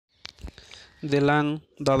Delang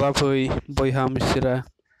dada bhai boyha misra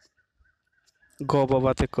go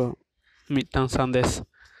baba teko mitang sandes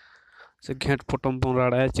se ghet potom bon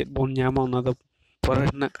rada chet bon nyama ona do pore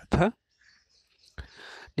na katha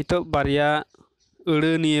nitok barya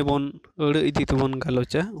aᱹᱲᱟᱹ niye bon aᱹᱲᱟᱹ idi tebon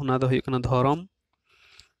galocha ona do huyuk kana dhorom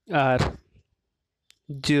ar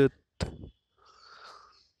jaat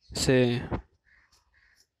se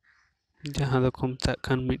jahan do ko metag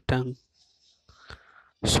kan mitang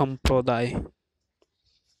সম্প্রদায়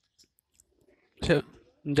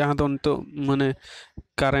jahan do nitok mane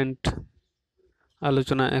current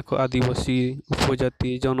আলোচনা eko আদিবাসী উপজাতি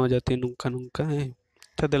জনজাতি nungka nungka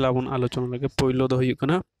tadela bon আলোচনা lage poilo do huyuk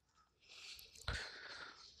kana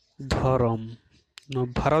ধরম no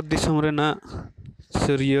bharat disam rena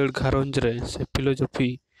serial gharonj re se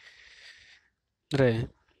philosophy re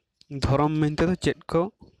ধরম mente do chet ko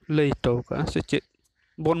lay to ka se chet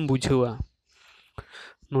bon bujhawa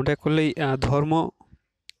node ko lay dharma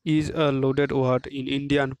is a loaded word in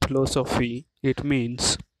Indian philosophy. It means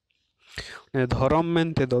ধরম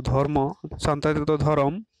mente do dharma santali do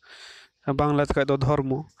dhorom Bangla তে do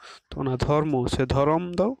dharma to na dharma se dhorom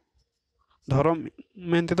do dhorom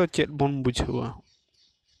mente do chet bon bujhawa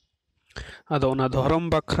ado ona dhorom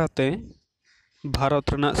bakrate bharat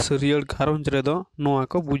rena serial gharonj re do noa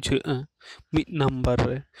ko bujhaa mid number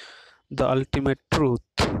re the ultimate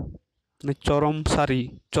truth ne chorom sari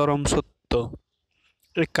chorom sotto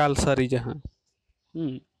ekal sari jahan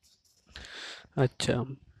acha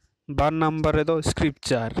bar number re do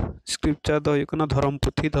scripture do huyuk kana dhorom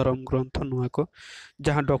puthi dhorom grontho noa ko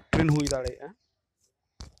jahan doctrine hui dareya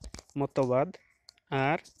মতবাদ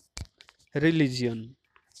আর religion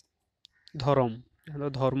ধরম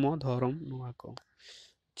ধর্ম ধরম নোয়া को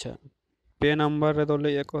अच्छा पे number रे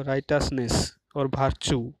दोले एको righteousness और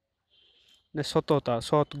भार्चू ने सतता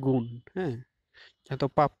सत गुण हैं या तो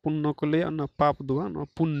पाप पुण्य को ले ना पाप दुआ ना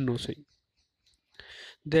पुण्य से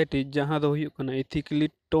दैट इज जहां दो हुई कना ethically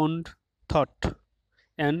toned thought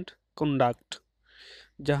and conduct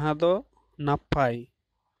जहां दो नापाय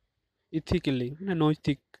इथिकली माने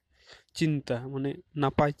नैतिक चिंता माने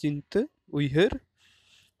नापाय चिंता उइहर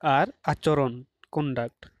आर आचरण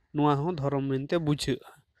कंडक्ट नुआ हो धर्म मेनते बुझा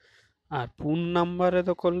आर पुन नंबर रे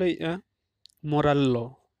तो को लैया मोरल लॉ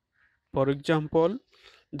फॉर एग्जांपल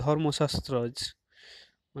धर्मशास्त्रज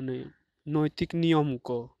माने नैतिक नियम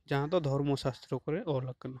को जहां तो धर्मशास्त्र करे ऑल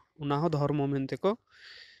कना उना हो धर्म मेनते को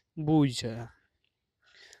बुझा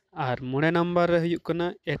आर मोड़े नंबर रे हुयुक कना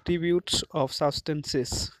एट्रीब्यूट्स ऑफ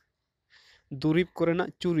सब्सटेंसेस दुरीब कोरेना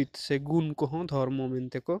चुरित से गुण को हो धर्म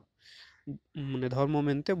मेनते को माने धर्म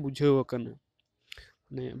मेनते बुझाव कना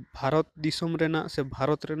माने भारत दिसम रेना से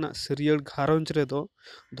भारत रेना serial घारंज रे दो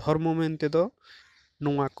धर्म मेनते दो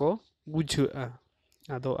नोआ को बुझा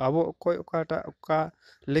आदो आबो कोय ओकाटा ओका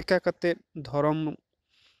लेका कते धर्म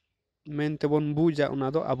मेनते बोन बुझा उना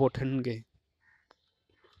दो आबो ठेन गे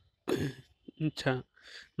अच्छा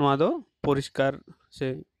नोआ दो परिष्कार से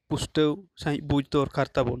पुष्टव साइ बुझ दरकार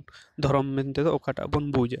ताबन धर्म मेनते दो ओकाटा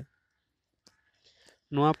बोन बुझा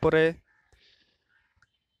नोआ परे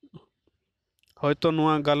হয়তো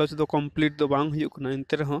নোয়া গালচ দো কমপ্লিট দো বাং হুয়ুক না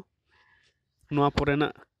এনতে রহ নোয়া পরে না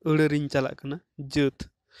আᱹᱲᱟᱹ রিং চালাক কানা জাত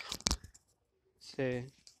সে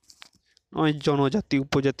নয় জনজাতি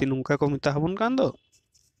উপজাতি নুঙ্কা কো মিতা হবন কান দো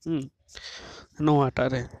নোয়াটা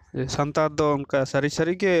রে সান্তাল দো উনকা সারি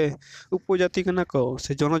সারি গে উপজাতি কানা কো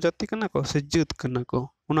সে জনজাতি কানা কো সে জাত কানা কো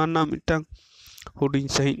ওনার নাম মিটাং হুডিং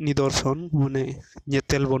সাহি নিদর্শন মানে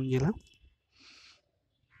ñetel বন ñela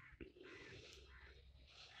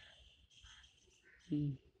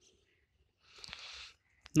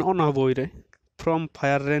नौना बोई रे from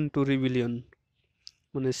fire rain to rebellion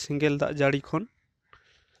माने सिंगल दा जाड़ी खन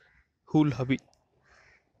हुल हाबि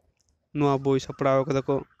नोआ बोई सपड़ाव कदा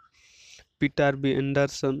को पीटर बी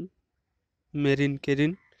एंडरसन मेरिन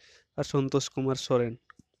केरिन और संतोष कुमार सोरेन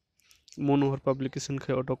मनोहर पब्लिकेशन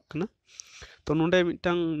खे ओडक कना तो नोंडे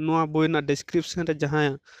मिटांग नोआ बोई ना डिस्क्रिप्शन रे जहां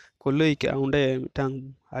को लई के ओंडे मिटांग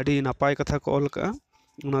आडी नापाय कथा को ऑल का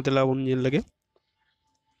उना देला बन नेल लगे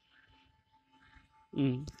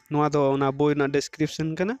नोआ दो ना बोई ना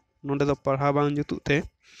डिस्क्रिप्शन कना नोंडे दो पढ़ा बांग जुतु ते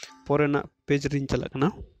परे ना पेज रिन चला कना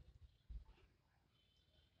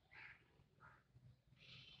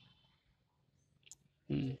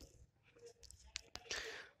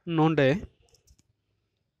नोंडे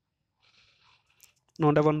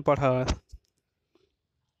नोंडे बन पढ़ा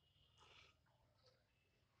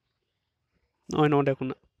नोय नोंडे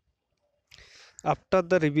कुना after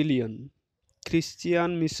the rebellion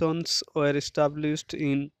Christian missions were established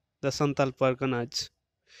in the Santal Parganas.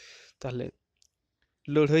 ताले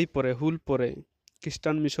लड़ाई परे हुल परे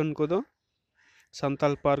ख्रिस्टान मिशन को दो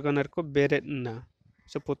ᱥᱟᱱᱛᱟᱞ ᱯᱟᱨᱜᱟᱱᱟ ᱨᱮᱠᱚ ᱵᱮᱨᱮᱫ ᱮᱱᱟ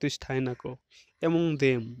ᱥᱮ ᱯᱨᱚᱛᱤᱥᱴᱷᱟᱭᱮᱱᱟ ᱠᱚ among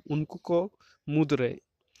them उनको को मुद्रे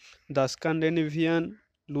the Scandinavian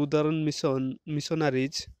Lutheran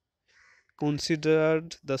missionaries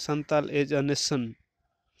considered the Santal as a nation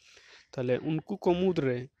তাহলে उनको को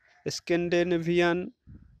मुद्रे Scandinavian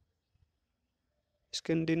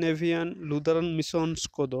Lutheran missions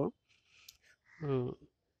को दो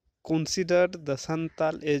considered the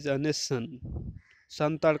Santal as a nation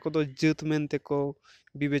Santal को दो जात मेंते को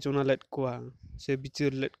विवेचना लेट कोआ से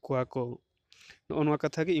विचार लेट कोआ को नोआ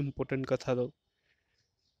कथा की इम्पोर्टेंट कथा दो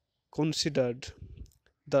considered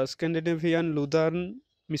the Scandinavian Lutheran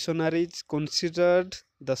missionaries considered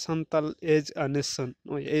the Santal as a nation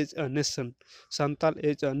Santal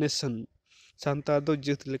as a nation Santal दो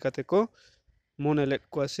जात लेकाते को मोने लेट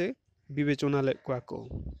कोआ से विवेचना लेट कोआ को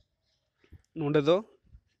नोंडे दो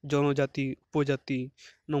जनजाति उपजाति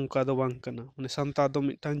नोंका दो बांग कना माने सान्ताल दो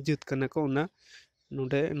मिटान जात कना को ना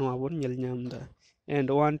नोंडे नोआ बोन नेल ᱧᱟᱢ दा and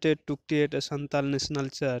wanted to create a Santal national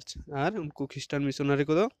church are उनको ख्रिस्टान मिशनरी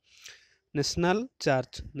को दो नेशनल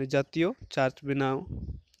चर्च ने जातीय चर्च बनाओ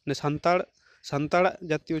ने सान्ताड़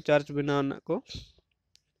जातीय चर्च बनाना को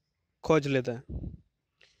खोज लेदा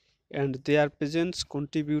and their presence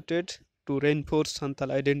contributed to reinforce Santal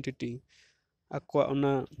identity aqua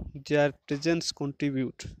ona their presence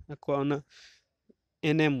contribute aqua ona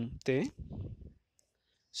enem te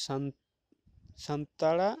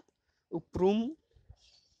Santala uprum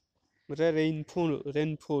re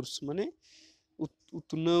reinforce mane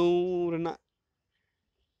utnau rena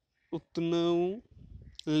utnau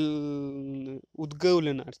udgaw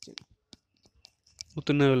lena arche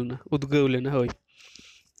udgaw lena hoy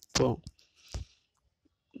तो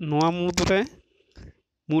नोआ मुद्रे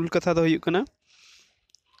मूल कथा दो हुयुग कना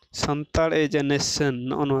Santal as a nation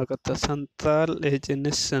नोआ कथा Santal as a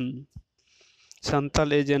nation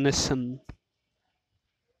Santal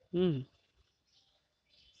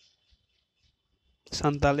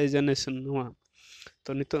as a nation नोआ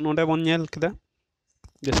तो नितो नोडे बोन नेल केदा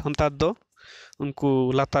जे सान्ताल दो उनको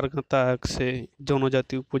लातार गताक से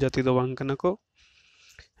जनजाति उपजाति दो बांग कना को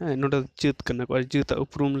नोडे जात कना को जात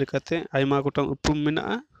उपरुम लेकाते आयमा गोटां उपरुम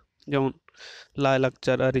मेनाआ जेमन लाय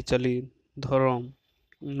लाकचार आरिचाली धरम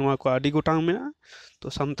नोआ को आडी गोटां मेनाआ तो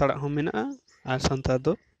सान्ताड़ हो मेनाआ आर सान्ताल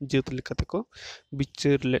दो जात लेकाते को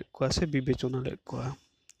विचार लेट कोआ से विवेचना लेट कोआ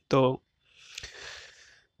तो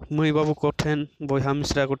मई बाबू को ठेन बयहा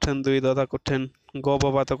मिश्रा को ठेन दुई दादा को ठेन गो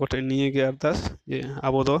बाबा तको ठेन निये गे अरदास जे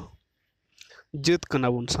आबो दो जात कना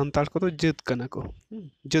बोन सान्ताल को तो जात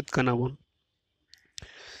कना बोन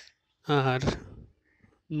आर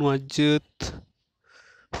नोआ जात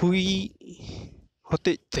हुई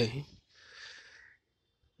होते ते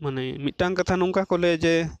माने मिटांग कथा नोंका को ले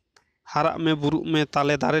जे हारा में बुरुक में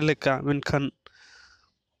ताले दारे लेका मेनखान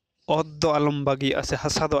ओद दो आलम बागिया से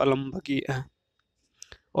हसा दो आलम बागिया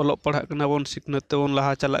ओलो पढ़ा कना बोन सिखनत बोन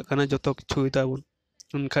लाहा चला कना जतो किछु दाबोन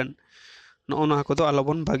उनखान नोना को दो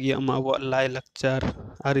आलोबन बागिया मा अब लाय लाकचार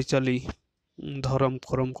आरिचाली धरम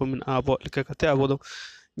करम को मिन आबो लेका कते आबो दो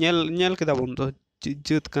नेल केदा बोन दो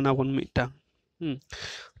जात कना बोन मिटा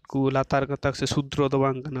को लातार कताक से शूद्र दो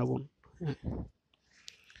बांग कना बोन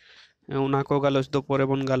ओना को गालोच दो परे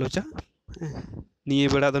बोन गालोचा निये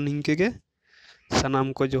बेड़ा दो निंके गे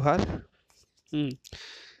सनाम को जोहार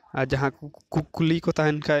आ जहां कुकुली को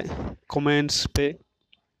ताहन खाय कमेंट्स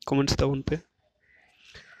तबन पे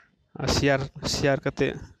शेयर कते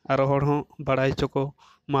आरो हर हो बड़ाई चको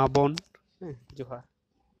माबोन जोहार।